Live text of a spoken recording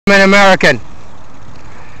I'm an American.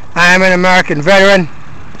 I am an American veteran.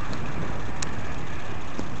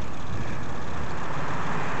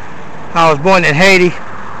 I was born in Haiti,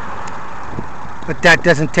 but that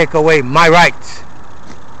doesn't take away my rights.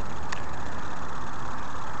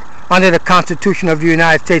 Under the Constitution of the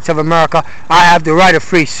United States of America, I have the right of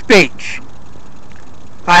free speech.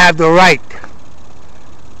 I have the right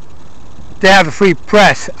to have a free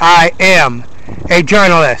press. I am a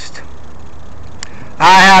journalist.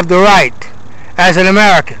 I have the right as an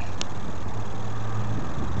American.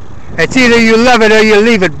 It's either you love it or you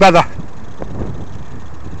leave it, brother.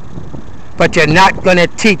 But you're not going to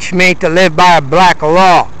teach me to live by a black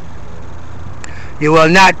law. You will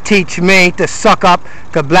not teach me to suck up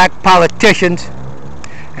to black politicians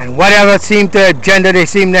and whatever agenda they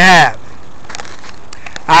seem to have.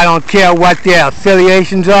 I don't care what their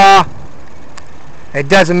affiliations are. It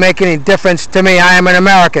doesn't make any difference to me. I am an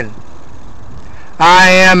American. I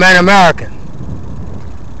am an American.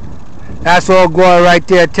 That's all Glory right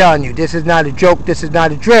there telling you. This is not a joke. This is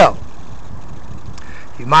not a drill.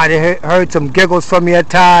 You might have heard some giggles from me at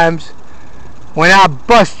times when I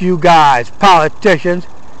bust you guys, politicians,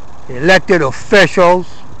 elected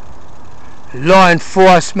officials, law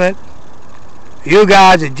enforcement. You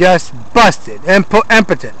guys are just busted,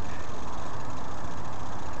 impotent.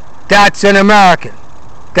 That's an American.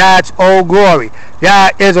 That's Old Glory.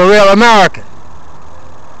 That is a real American.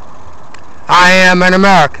 I am an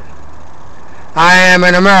American. I am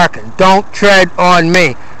an American. Don't tread on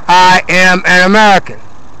me. I am an American.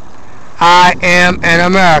 I am an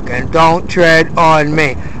American. Don't tread on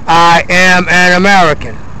me. I am an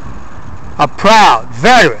American. A proud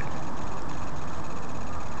veteran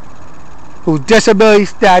whose disability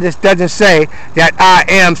status doesn't say that I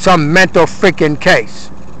am some mental freaking case.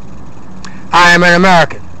 I am an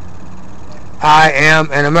American. I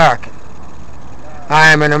am an American.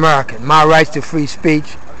 I am an American. My rights to free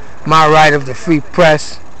speech, my right of the free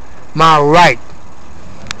press, my right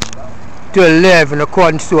to live in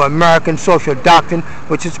accordance to American social doctrine,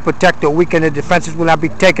 which is to protect the weak and the defenseless, will not be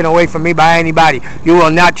taken away from me by anybody. You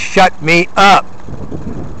will not shut me up.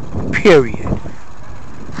 Period.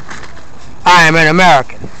 I am an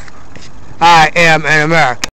American. I am an American.